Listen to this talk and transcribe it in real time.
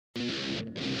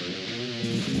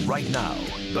Right now,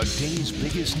 the day's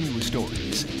biggest news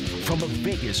stories from a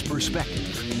Vegas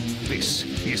perspective.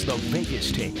 This is the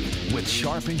Vegas Take with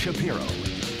Sharp and Shapiro.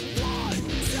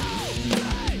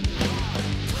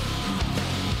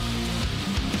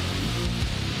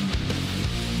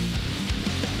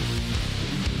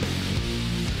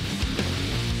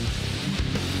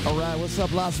 All right, what's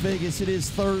up, Las Vegas? It is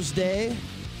Thursday.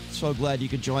 So glad you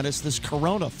could join us this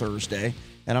Corona Thursday.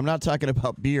 And I'm not talking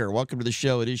about beer. Welcome to the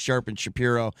show. It is Sharp and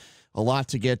Shapiro. A lot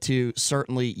to get to.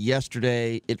 Certainly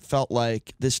yesterday, it felt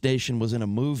like this nation was in a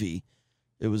movie.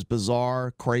 It was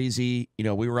bizarre, crazy. You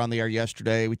know, we were on the air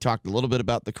yesterday. We talked a little bit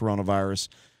about the coronavirus,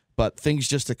 but things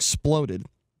just exploded.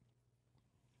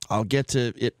 I'll get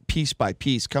to it piece by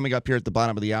piece. Coming up here at the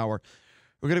bottom of the hour,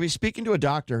 we're going to be speaking to a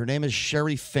doctor. Her name is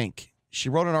Sherry Fink. She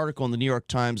wrote an article in the New York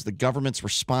Times, the government's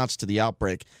response to the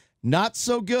outbreak. Not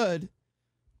so good.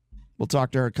 We'll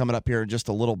talk to her coming up here in just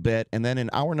a little bit. And then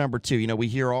in hour number 2, you know, we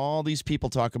hear all these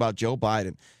people talk about Joe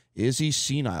Biden. Is he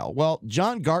senile? Well,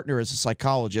 John Gartner is a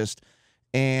psychologist,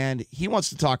 and he wants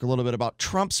to talk a little bit about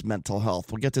Trump's mental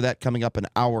health. We'll get to that coming up in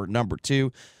hour number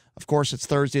 2. Of course, it's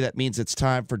Thursday. That means it's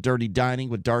time for Dirty Dining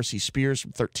with Darcy Spears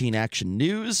from 13 Action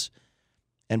News.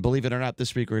 And believe it or not,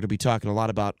 this week we're going to be talking a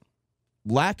lot about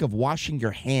lack of washing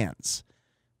your hands.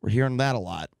 We're hearing that a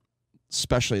lot,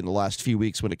 especially in the last few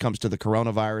weeks when it comes to the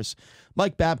coronavirus.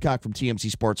 Mike Babcock from TMZ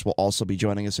Sports will also be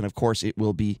joining us. And, of course, it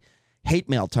will be hate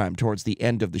mail time towards the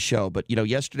end of the show. But, you know,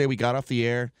 yesterday we got off the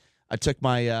air. I took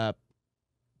my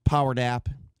power nap,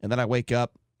 and then I wake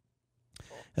up,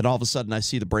 and all of a sudden I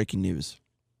see the breaking news.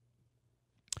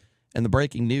 And the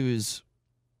breaking news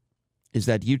is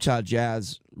that Utah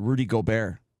Jazz Rudy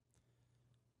Gobert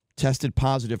tested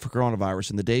positive for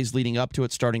coronavirus. In the days leading up to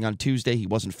it, starting on Tuesday, he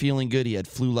wasn't feeling good. He had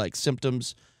flu-like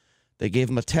symptoms. They gave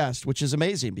him a test, which is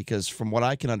amazing because from what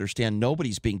I can understand,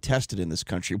 nobody's being tested in this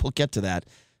country. We'll get to that.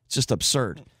 It's just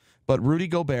absurd. But Rudy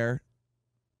Gobert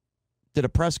did a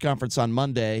press conference on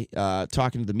Monday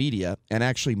talking to the media and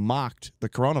actually mocked the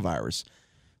coronavirus.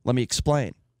 Let me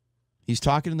explain. He's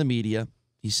talking to the media.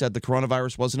 He said the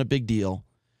coronavirus wasn't a big deal.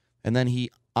 And then he,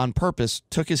 on purpose,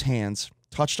 took his hands,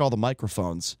 touched all the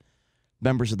microphones,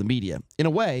 members of the media. In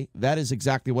a way, that is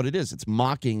exactly what it is. It's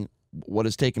mocking what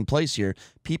has taken place here.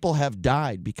 People have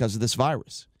died because of this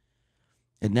virus.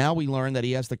 And now we learn that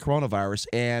he has the coronavirus.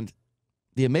 And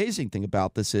the amazing thing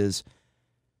about this is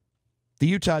the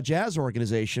Utah Jazz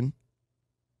organization,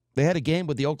 they had a game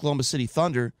with the Oklahoma City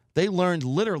Thunder. They learned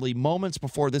literally moments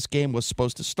before this game was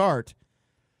supposed to start.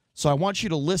 So I want you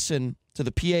to listen to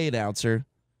the PA announcer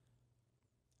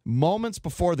moments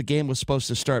before the game was supposed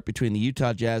to start between the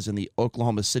Utah Jazz and the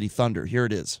Oklahoma City Thunder. Here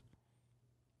it is.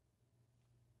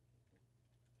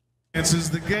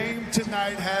 The game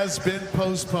tonight has been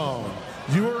postponed.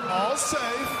 You are all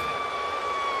safe.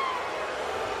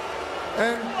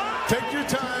 And take your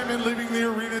time in leaving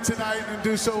the arena tonight and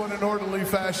do so in an orderly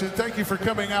fashion. Thank you for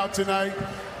coming out tonight.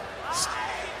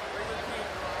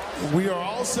 We are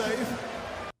all safe.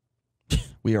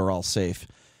 We are all safe.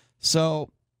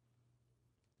 So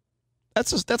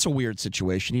that's a weird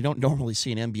situation. You don't normally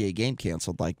see an NBA game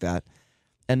canceled like that.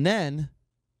 And then,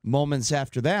 moments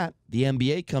after that, the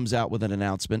NBA comes out with an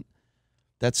announcement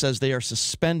that says they are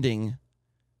suspending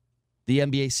the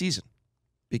NBA season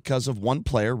because of one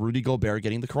player, Rudy Gobert,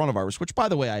 getting the coronavirus, which, by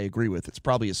the way, I agree with. It's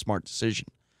probably a smart decision.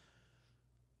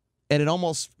 And it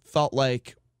almost felt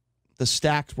like the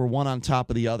stacks were one on top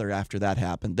of the other after that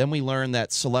happened. Then we learned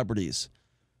that celebrities,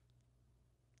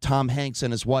 Tom Hanks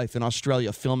and his wife in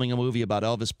Australia filming a movie about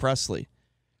Elvis Presley.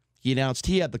 He announced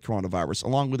he had the coronavirus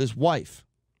along with his wife.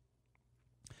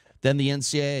 Then the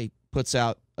NCAA puts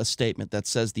out a statement that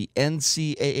says the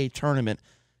NCAA tournament,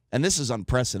 and this is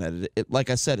unprecedented.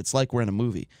 Like I said, it's like we're in a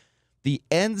movie. The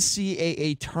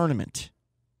NCAA tournament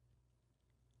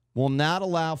will not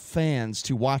allow fans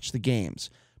to watch the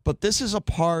games. But this is a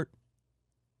part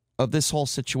of this whole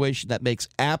situation that makes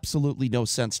absolutely no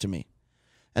sense to me.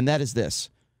 And that is this.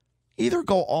 Either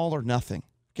go all or nothing.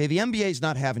 Okay, the NBA is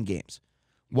not having games.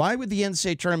 Why would the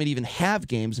NCAA tournament even have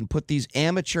games and put these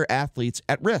amateur athletes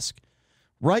at risk?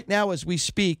 Right now, as we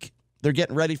speak, they're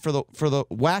getting ready for the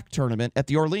WAC tournament at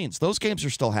the Orleans. Those games are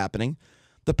still happening.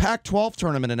 The Pac-12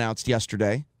 tournament announced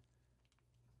yesterday,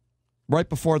 right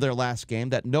before their last game,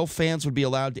 that no fans would be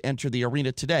allowed to enter the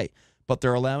arena today. But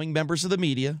they're allowing members of the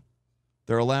media.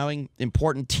 They're allowing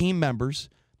important team members.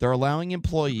 They're allowing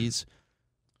employees.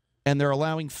 And they're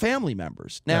allowing family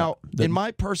members. Now, in my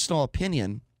personal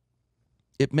opinion,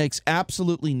 it makes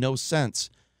absolutely no sense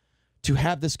to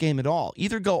have this game at all.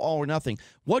 Either go all or nothing.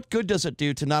 What good does it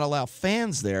do to not allow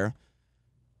fans there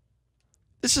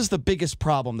This is the biggest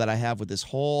problem that I have with this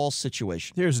whole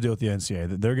situation. Here's the deal with the NCAA.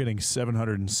 That they're getting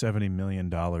 $770 million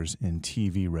in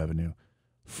TV revenue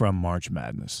from March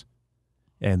Madness.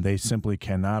 And they simply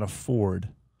cannot afford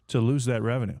to lose that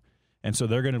revenue. And so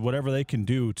they're going to, whatever they can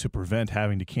do to prevent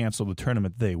having to cancel the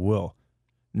tournament, they will.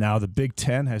 Now, the Big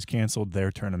Ten has canceled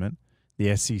their tournament.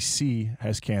 The SEC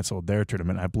has canceled their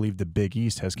tournament. I believe the Big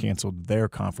East has canceled their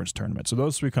conference tournament. So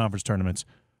those 3 conference tournaments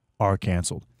are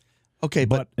canceled. Okay,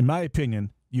 but in my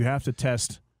opinion, you have to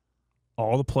test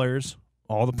all the players,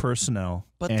 all the personnel.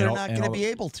 But they're not going to be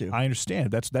able to. I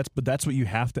understand. But that's what you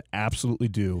have to absolutely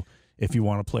do if you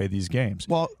want to play these games.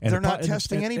 Well, they're not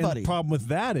testing anybody. And the problem with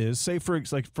that is, say for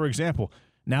example,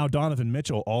 now Donovan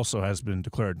Mitchell also has been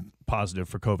declared positive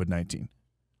for COVID-19.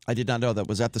 I did not know that.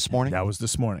 Was that this morning? That was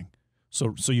this morning.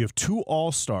 So you have 2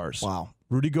 all-stars. Wow.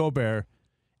 Rudy Gobert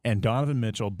and Donovan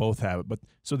Mitchell both have it. But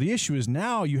so the issue is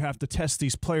now you have to test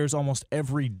these players almost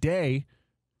every day,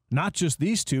 not just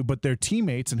these 2, but their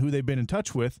teammates and who they've been in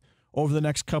touch with over the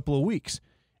next couple of weeks.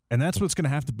 And that's what's going to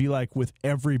have to be like with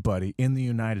everybody in the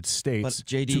United States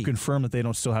to confirm that they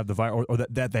don't still have the virus, or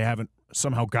that they haven't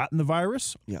somehow gotten the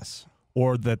virus. Yes.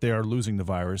 Or that they are losing the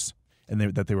virus and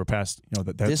that they were past,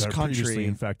 that they're previously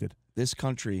infected. This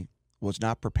country was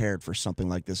not prepared for something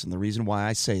like this. And the reason why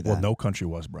I say that. Well, no country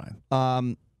was, Brian.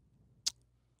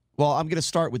 Well, I'm going to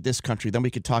start with this country. Then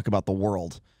we could talk about the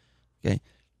world. Okay.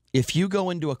 If you go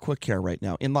into a quick care right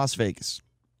now in Las Vegas,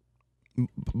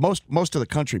 most of the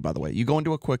country, by the way, you go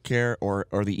into a quick care or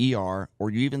the ER, or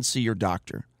you even see your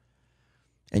doctor,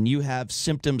 and you have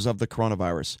symptoms of the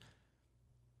coronavirus,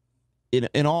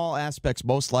 in all aspects,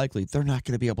 most likely, they're not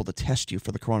going to be able to test you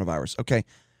for the coronavirus. Okay,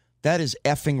 that is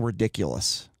effing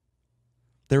ridiculous.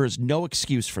 There is no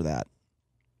excuse for that.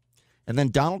 And then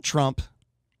Donald Trump,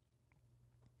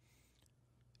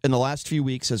 in the last few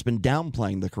weeks, has been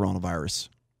downplaying the coronavirus.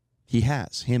 He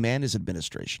has, him and his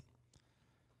administration.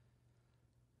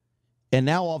 And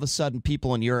now all of a sudden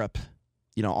people in Europe,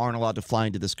 aren't allowed to fly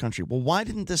into this country. Well, why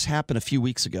didn't this happen a few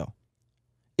weeks ago?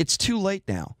 It's too late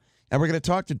now. And we're going to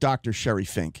talk to Dr. Sherry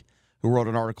Fink, who wrote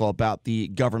an article about the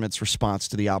government's response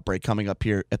to the outbreak coming up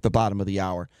here at the bottom of the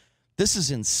hour. This is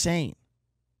insane.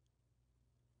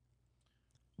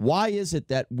 Why is it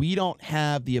that we don't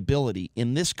have the ability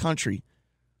in this country,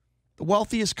 the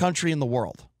wealthiest country in the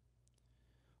world,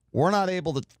 we're not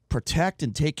able to protect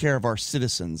and take care of our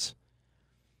citizens,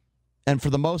 and for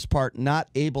the most part, not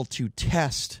able to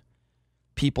test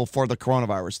people for the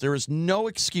coronavirus? There is no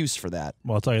excuse for that.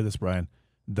 Well, I'll tell you this, Brian.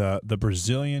 The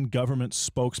Brazilian government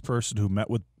spokesperson who met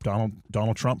with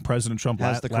Donald Trump, President Trump,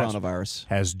 coronavirus,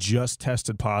 has just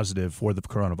tested positive for the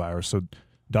coronavirus. So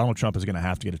Donald Trump is going to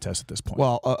have to get a test at this point.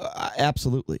 Well,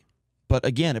 absolutely. But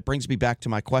again, it brings me back to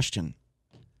my question.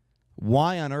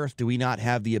 Why on earth do we not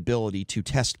have the ability to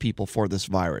test people for this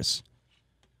virus?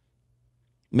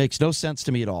 Makes no sense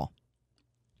to me at all.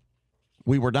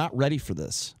 We were not ready for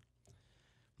this.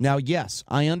 Now, yes,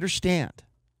 I understand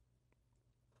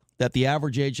that the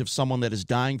average age of someone that is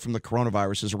dying from the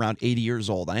coronavirus is around 80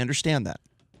 years old. I understand that.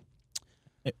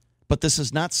 But this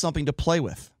is not something to play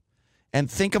with. And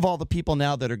think of all the people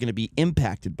now that are going to be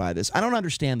impacted by this. I don't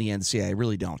understand the NCAA. I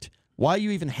really don't. Why are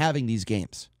you even having these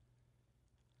games?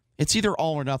 It's either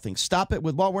all or nothing. Stop it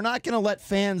with, well, we're not going to let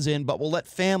fans in, but we'll let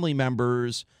family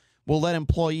members, we'll let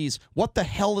employees. What the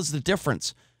hell is the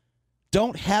difference?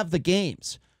 Don't have the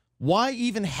games. Why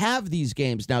even have these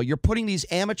games now? You're putting these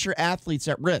amateur athletes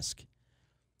at risk.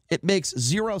 It makes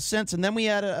zero sense. And then we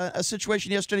had a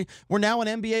situation yesterday where now an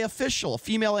NBA official, a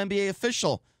female NBA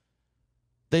official,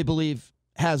 they believe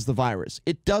has the virus.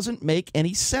 It doesn't make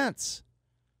any sense.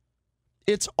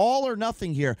 It's all or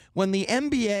nothing here. When the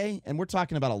NBA, and we're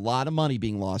talking about a lot of money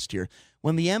being lost here,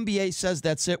 when the NBA says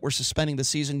that's it, we're suspending the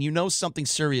season, you know something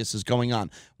serious is going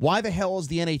on. Why the hell is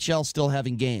the NHL still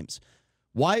having games?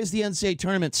 Why is the NCAA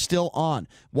tournament still on?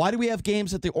 Why do we have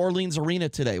games at the Orleans Arena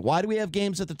today? Why do we have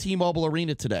games at the T-Mobile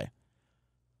Arena today?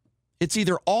 It's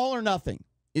either all or nothing.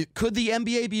 Could the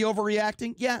NBA be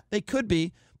overreacting? Yeah, they could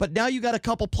be. But now you got a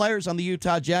couple players on the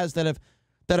Utah Jazz that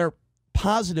are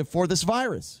positive for this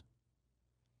virus.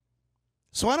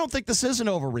 So I don't think this is an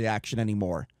overreaction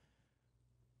anymore.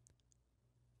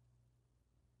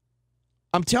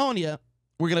 I'm telling you,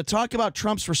 we're going to talk about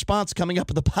Trump's response coming up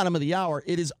at the bottom of the hour.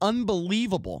 It is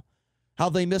unbelievable how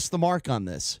they missed the mark on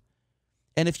this.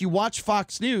 And if you watch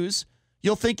Fox News,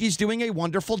 you'll think he's doing a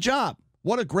wonderful job.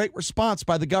 What a great response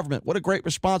by the government. What a great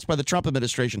response by the Trump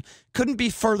administration. Couldn't be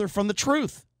further from the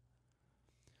truth.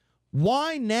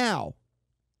 Why now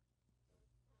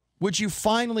would you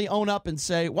finally own up and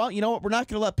say, well, you know what, we're not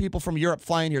going to let people from Europe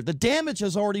fly in here? The damage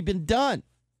has already been done.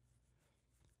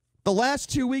 The last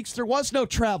 2 weeks, there was no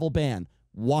travel ban.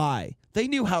 Why? They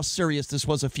knew how serious this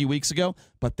was a few weeks ago,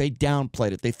 but they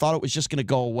downplayed it. They thought it was just going to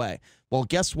go away. Well,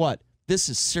 guess what? This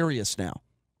is serious now.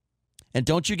 And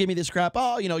don't you give me this crap,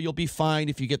 oh, you'll be fine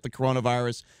if you get the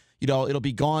coronavirus. It'll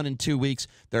be gone in 2 weeks.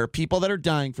 There are people that are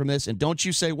dying from this. And don't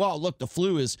you say, well, look, the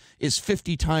flu is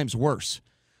 50 times worse.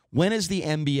 When has the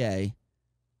NBA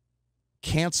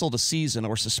canceled a season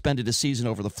or suspended a season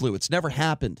over the flu? It's never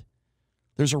happened.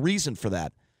 There's a reason for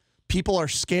that. People are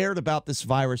scared about this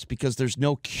virus because there's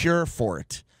no cure for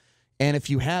it. And if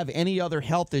you have any other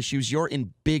health issues, you're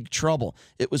in big trouble.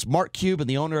 It was Mark Cuban,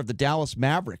 the owner of the Dallas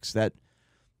Mavericks, that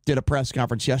did a press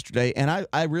conference yesterday, and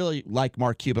I really like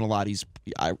Mark Cuban a lot. He's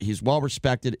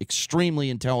well-respected, extremely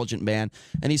intelligent man,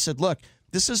 and he said, look,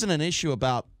 this isn't an issue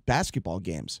about basketball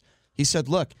games. He said,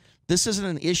 look, this isn't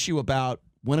an issue about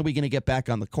when are we going to get back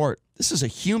on the court. This is a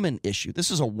human issue. This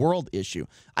is a world issue.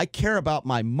 I care about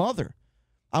my mother.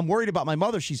 I'm worried about my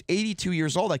mother. She's 82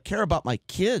 years old. I care about my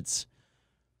kids.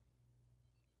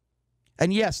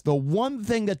 And yes, the one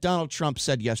thing that Donald Trump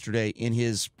said yesterday in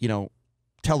his,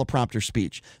 teleprompter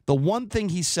speech, the one thing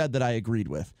he said that I agreed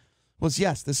with was,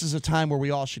 yes, this is a time where we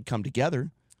all should come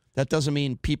together. That doesn't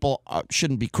mean people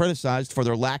shouldn't be criticized for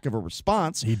their lack of a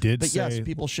response. He did but say, yes,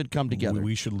 people should come together.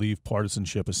 We should leave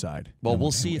partisanship aside. Well,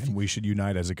 we'll see if we should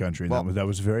unite as a country. That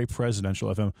was very presidential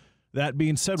of him. That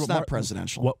being said, it's not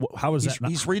presidential. How is that?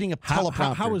 He's reading a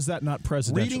teleprompter. How is that not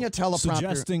presidential? Reading a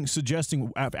teleprompter,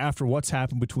 suggesting after what's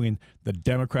happened between the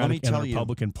Democratic and the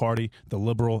Republican Party, the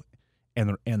liberal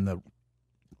and the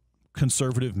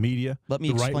conservative media,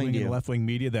 the right-wing and left-wing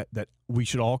media, that we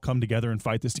should all come together and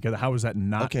fight this together. How is that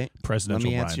not presidential?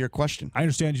 Let me answer your question. I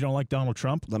understand you don't like Donald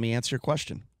Trump. Let me answer your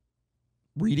question.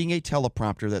 Reading a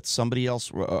teleprompter that somebody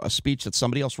else, a speech that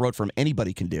somebody else wrote from,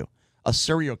 anybody can do. A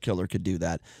serial killer could do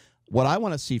that. What I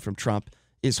want to see from Trump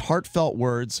is heartfelt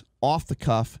words, off the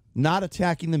cuff, not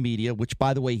attacking the media, which,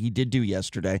 by the way, he did do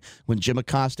yesterday when Jim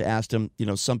Acosta asked him,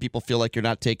 some people feel like you're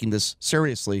not taking this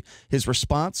seriously. His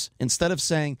response, instead of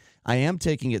saying, I am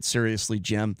taking it seriously,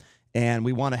 Jim, and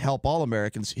we want to help all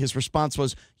Americans, his response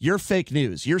was, you're fake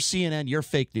news. You're CNN, you're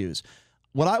fake news.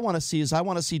 What I want to see is I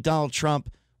want to see Donald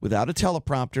Trump, without a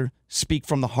teleprompter, speak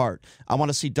from the heart. I want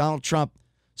to see Donald Trump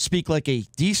speak like a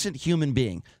decent human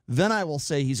being. Then I will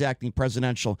say he's acting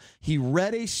presidential. He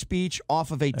read a speech off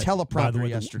of a teleprompter by the way,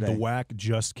 yesterday. The WAC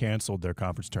just canceled their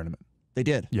conference tournament. They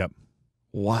did? Yep.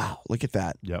 Wow, look at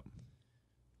that. Yep.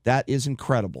 That is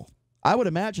incredible. I would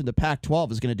imagine the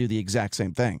Pac-12 is going to do the exact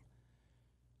same thing.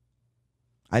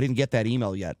 I didn't get that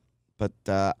email yet, but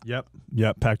Yep,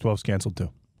 Pac-12's canceled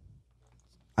too.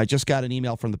 I just got an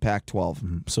email from the Pac-12.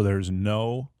 Mm-hmm. So there's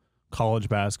no college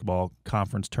basketball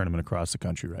conference tournament across the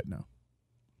country right now.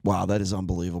 Wow, that is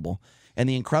unbelievable. And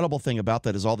the incredible thing about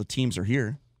that is all the teams are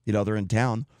here. They're in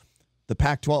town. The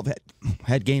Pac-12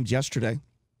 had games yesterday.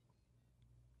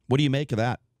 What do you make of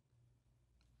that?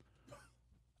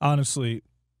 Honestly,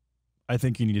 I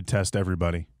think you need to test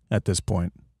everybody at this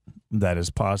point that is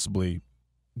possibly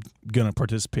going to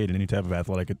participate in any type of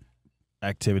athletic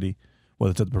activity,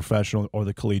 whether it's at the professional or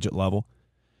the collegiate level.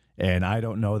 And I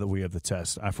don't know that we have the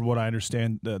test. From what I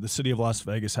understand, the city of Las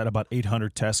Vegas had about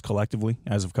 800 tests collectively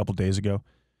as of a couple days ago.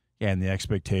 And the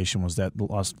expectation was that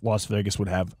Las Vegas would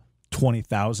have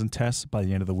 20,000 tests by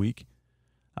the end of the week.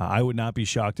 I would not be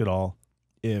shocked at all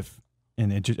if,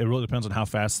 and it really depends on how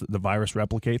fast the virus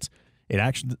replicates.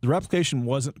 The replication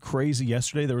wasn't crazy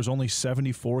yesterday. There was only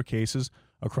 74 cases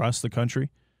across the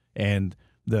country. And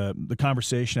the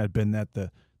conversation had been that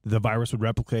the virus would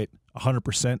replicate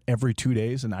 100% every 2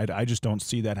 days, and I just don't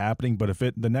see that happening. But if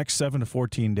the next 7 to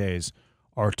 14 days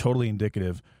are totally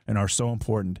indicative and are so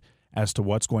important as to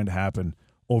what's going to happen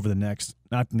over the next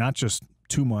not just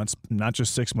 2 months, not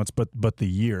just 6 months, but the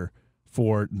year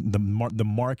for the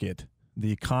market,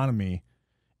 the economy,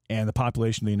 and the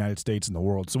population of the United States and the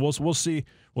world. So we'll see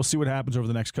what happens over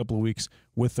the next couple of weeks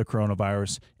with the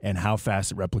coronavirus and how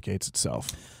fast it replicates itself.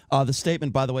 The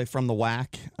statement, by the way, from the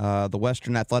WAC, the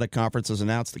Western Athletic Conference has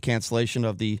announced the cancellation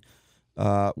of the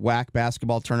WAC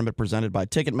basketball tournament presented by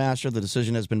Ticketmaster. The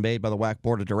decision has been made by the WAC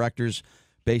Board of Directors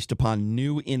based upon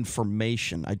new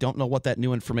information. I don't know what that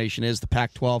new information is. The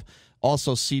Pac-12,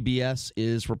 also CBS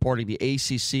is reporting the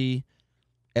ACC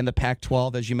and the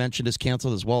Pac-12, as you mentioned, is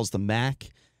canceled, as well as the MAC.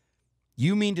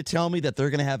 You mean to tell me that they're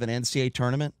going to have an NCAA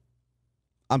tournament?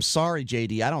 I'm sorry,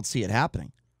 JD, I don't see it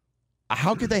happening.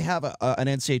 How could they have an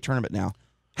NCAA tournament now?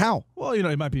 How? Well,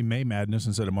 it might be May Madness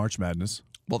instead of March Madness.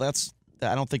 Well,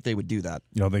 I don't think they would do that.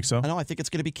 You don't think so? I know. I think it's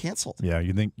going to be canceled. Yeah,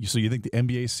 you think the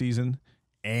NBA season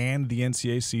and the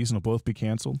NCAA season will both be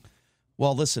canceled?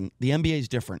 Well, listen, the NBA is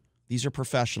different. These are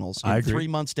professionals. I In agree. 3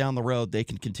 months down the road, they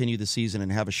can continue the season and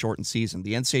have a shortened season.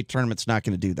 The NCAA tournament's not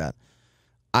going to do that.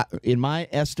 In my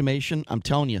estimation, I'm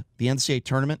telling you, the NCAA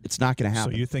tournament, it's not going to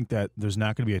happen. So you think that there's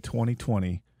not going to be a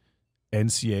 2020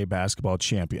 NCAA basketball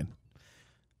champion?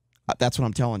 That's what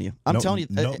I'm telling you. I'm telling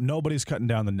you. Nobody's cutting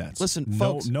down the nets. Listen,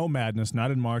 folks. No madness.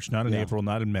 Not in March. Not in April.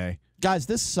 Not in May. Guys,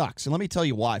 this sucks. And let me tell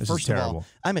you why. This First is of all, terrible.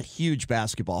 I'm a huge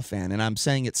basketball fan, and I'm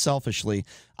saying it selfishly.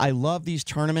 I love these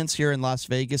tournaments here in Las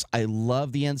Vegas. I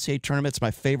love the NCAA tournament. It's my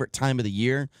favorite time of the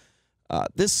year.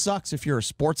 This sucks if you're a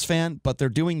sports fan, but they're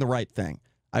doing the right thing.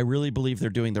 I really believe they're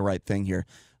doing the right thing here.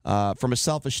 From a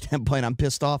selfish standpoint, I'm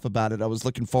pissed off about it. I was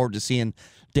looking forward to seeing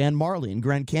Dan Marley in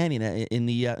Grand Canyon in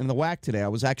the WAC today. I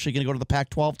was actually going to go to the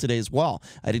Pac-12 today as well.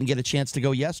 I didn't get a chance to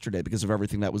go yesterday because of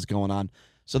everything that was going on.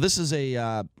 So this is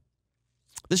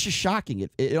shocking.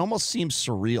 It almost seems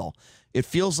surreal. It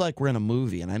feels like we're in a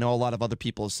movie, and I know a lot of other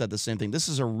people have said the same thing. This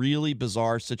is a really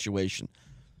bizarre situation.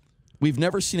 We've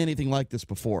never seen anything like this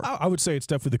before. I would say it's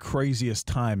definitely the craziest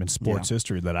time in sports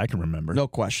history that I can remember. No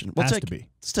question. Has to be.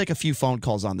 Let's take a few phone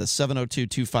calls on this.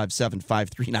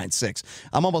 702-257-5396.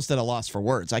 I'm almost at a loss for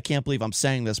words. I can't believe I'm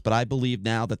saying this, but I believe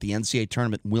now that the NCAA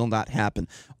tournament will not happen.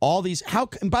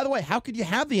 And by the way, how could you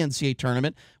have the NCAA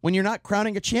tournament when you're not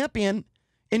crowning a champion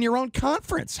in your own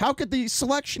conference? How could the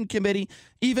selection committee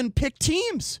even pick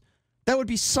teams? That would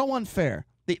be so unfair.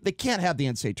 They can't have the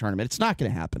NCAA tournament. It's not going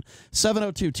to happen.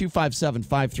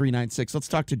 702-257-5396. Let's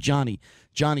talk to Johnny.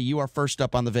 Johnny, you are first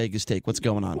up on the Vegas Take. What's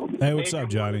going on? Hey, what's up,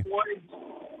 Johnny?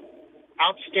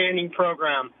 Outstanding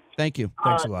program. Thank you.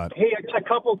 Thanks a lot. Hey, a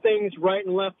couple things right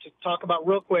and left to talk about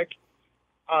real quick.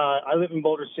 I live in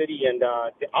Boulder City, and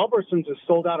the Albertsons is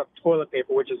sold out of toilet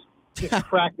paper, which is just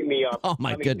cracking me up. Oh,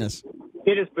 my goodness.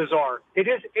 It is bizarre.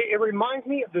 It reminds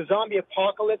me of the zombie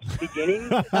apocalypse beginning.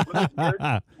 Now,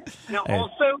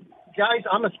 also, guys,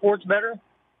 I'm a sports bettor,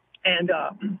 and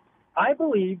I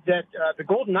believe that the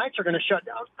Golden Knights are going to shut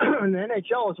down in the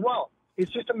NHL as well.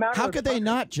 It's just a matter of How could they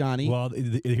not, Johnny? Well,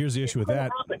 here's the issue with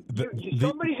that.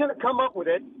 Somebody's going to come up with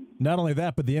it. Not only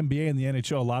that, but the NBA and the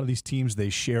NHL, a lot of these teams, they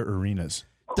share arenas.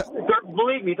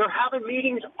 Believe me, they're having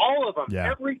meetings, all of them.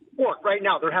 Yeah. Every sport right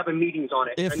now, they're having meetings on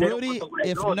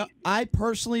it. I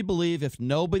personally believe if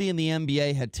nobody in the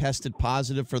NBA had tested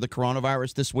positive for the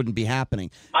coronavirus, this wouldn't be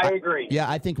happening. I agree. Yeah,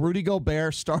 I think Rudy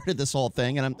Gobert started this whole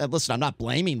thing, and listen, I'm not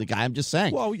blaming the guy. I'm just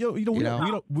saying. Well,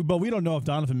 but we don't know if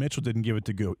Donovan Mitchell didn't give it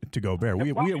to Gobert.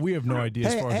 We have no idea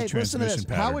as far as the transmission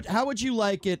pattern. How would you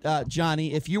like it,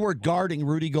 Johnny, if you were guarding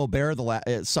Rudy Gobert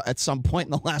at some point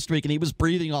in the last week and he was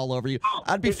breathing all over you?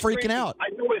 I'd be freaking out. I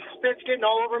know his spit's getting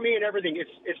all over me and everything.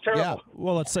 It's terrible. Yeah.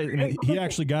 Well, let's say he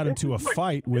actually got into a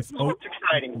fight with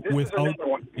exciting. This is another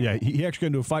one. Yeah, he actually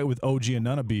got into a fight with OG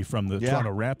Anunoby from the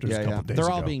Toronto Raptors a couple days ago. They're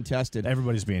all being tested.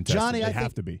 Everybody's being tested. Johnny, they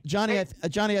have to be. Johnny, I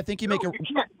think you make a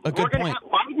good point.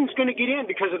 Biden's going to get in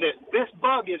because of this. This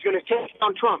bug is going to take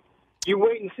down Trump. You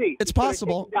wait and see. It's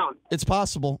possible. It's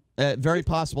possible. Very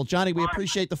possible. Johnny, we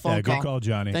appreciate the phone call. Good call,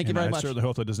 Johnny. Thank you very much. I certainly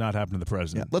hope that does not happen to the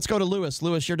president. Yeah. Let's go to Lewis.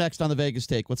 Lewis, you're next on the Vegas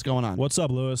Take. What's going on? What's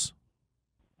up, Lewis?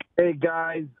 Hey,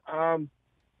 guys.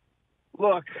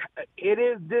 Look,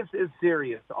 this is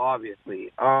serious,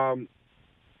 obviously. The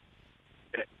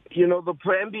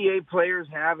NBA players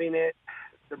having it,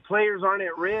 the players aren't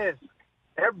at risk.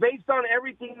 Based on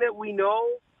everything that we know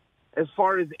as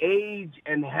far as age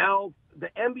and health, the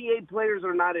NBA players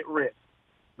are not at risk.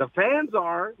 The fans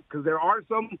are, because there are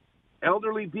some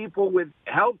elderly people with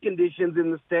health conditions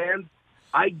in the stands.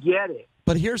 I get it.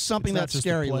 But here's something that's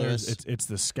scary, Lewis. It's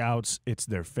the scouts. It's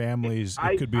their families.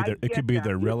 It could be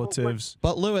their relatives.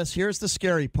 But Lewis, here's the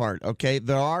scary part. Okay,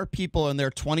 there are people in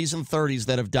their 20s and 30s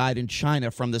that have died in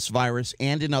China from this virus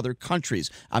and in other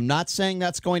countries. I'm not saying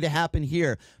that's going to happen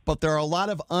here, but there are a lot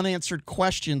of unanswered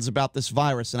questions about this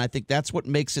virus, and I think that's what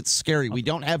makes it scary. We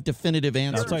don't have definitive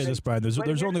answers. I'll tell you this, Brian.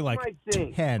 There's only like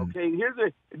 10. Okay,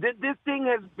 this thing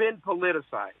has been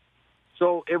politicized.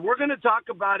 So if we're going to talk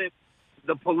about it,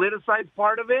 the politicized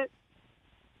part of it,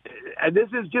 and this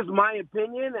is just my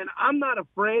opinion, and I'm not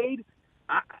afraid.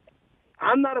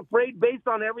 I'm not afraid based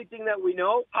on everything that we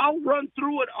know. I'll run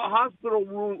through it a hospital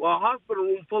room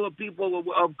full of people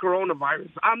of coronavirus.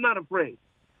 I'm not afraid.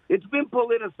 It's been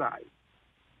politicized.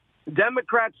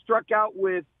 Democrats struck out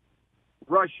with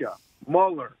Russia,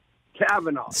 Mueller,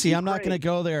 Kavanaugh. See, I'm not going to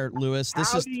go there, Lewis.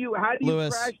 How do you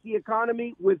crash the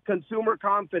economy with consumer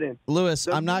confidence? Lewis,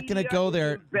 I'm not going to go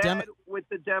there. With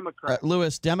the Democrats.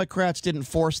 Lewis, Democrats didn't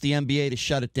force the NBA to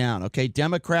shut it down, okay?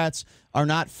 Democrats are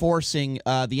not forcing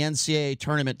the NCAA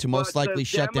tournament to most likely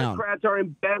shut down. Democrats are in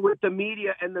bed with the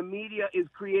media, and the media is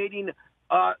creating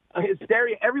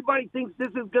hysteria. Everybody thinks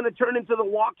this is going to turn into The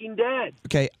Walking Dead.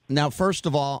 Okay, now, first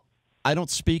of all, I don't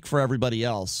speak for everybody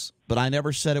else, but I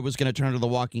never said it was going to turn to The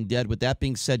Walking Dead. With that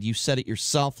being said, you said it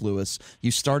yourself, Lewis.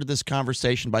 You started this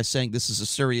conversation by saying this is a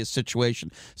serious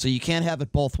situation. So you can't have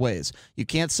it both ways. You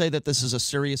can't say that this is a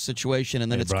serious situation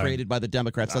and then it's Brian, created by the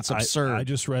Democrats. That's absurd. I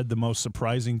just read the most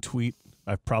surprising tweet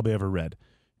I've probably ever read.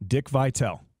 Dick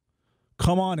Vitale.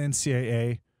 Come on,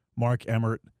 NCAA, Mark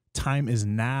Emmert. Time is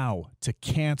now to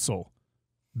cancel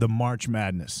the March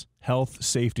Madness. Health,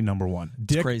 safety, number one.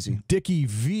 It's crazy. Dickie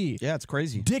V. Yeah, it's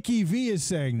crazy. Dickie V is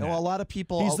saying that. Well, a lot of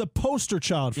people. He's the poster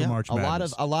child for March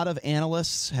Madness. A lot of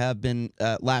analysts have been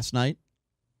last night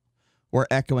were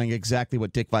echoing exactly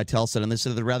what Dick Vitale said, and they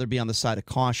said they'd rather be on the side of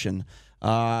caution.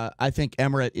 I think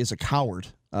Emmert is a coward.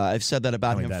 I've said that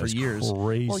about him for years.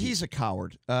 Crazy. Well, he's a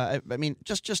coward. I mean,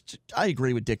 I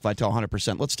agree with Dick Vitale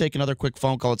 100%. Let's take another quick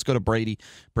phone call. Let's go to Brady.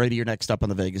 Brady, you're next up on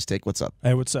the Vegas Take. What's up?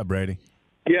 Hey, what's up, Brady?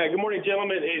 Yeah, good morning,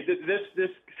 gentlemen. Hey,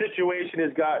 this situation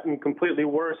has gotten completely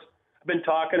worse. I've been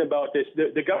talking about this.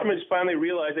 The government's finally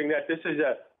realizing that this is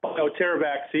a bioterror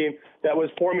vaccine that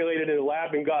was formulated in a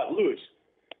lab and got loose.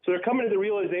 So they're coming to the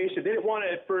realization. They didn't want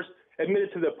to at first admit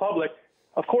it to the public.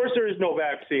 Of course there is no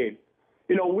vaccine.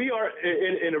 You know, we are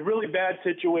in a really bad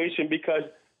situation because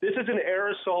this is an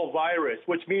aerosol virus,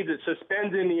 which means it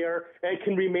suspends in the air and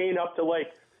can remain up to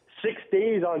like 6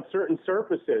 days on certain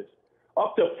surfaces.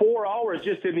 Up to 4 hours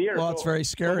just in the air. Well, it's very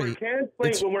scary.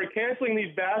 When we're canceling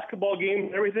these basketball games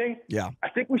and everything, yeah, I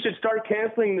think we should start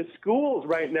canceling the schools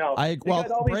right now.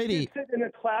 Brady, kids sitting in a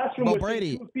classroom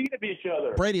within 2 feet of each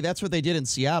other. Brady, that's what they did in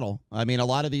Seattle. I mean, a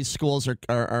lot of these schools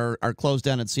are closed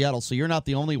down in Seattle, so you're not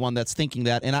the only one that's thinking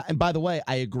that. And by the way,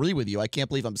 I agree with you. I can't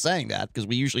believe I'm saying that because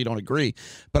we usually don't agree.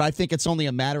 But I think it's only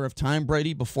a matter of time,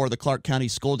 Brady, before the Clark County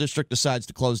School District decides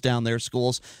to close down their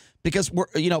schools. Because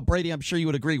Brady, I'm sure you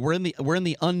would agree. We're in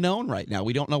the unknown right now.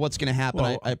 We don't know what's going to happen.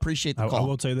 Well, I appreciate the call. I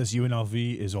will tell you this: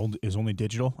 UNLV is only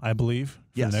digital, I believe,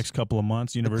 for the next couple of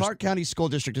months. The Clark County School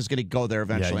District is going to go there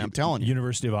eventually. Yeah, I'm telling you.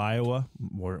 University of Iowa,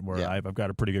 where I've got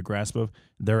a pretty good grasp of,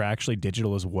 they're actually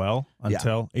digital as well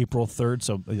until April 3rd.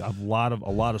 So a lot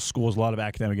of schools, a lot of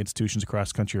academic institutions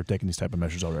across the country are taking these type of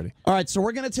measures already. All right, so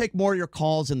we're going to take more of your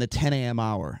calls in the 10 a.m.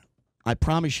 hour. I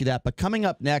promise you that. But coming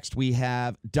up next, we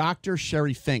have Dr.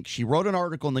 Sherry Fink. She wrote an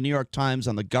article in the New York Times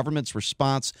on the government's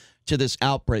response to this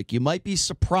outbreak. You might be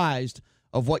surprised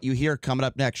of what you hear coming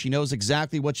up next. She knows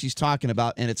exactly what she's talking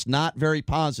about, and it's not very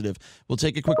positive. We'll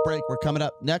take a quick break. We're coming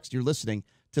up next. You're listening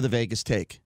to the Vegas Take.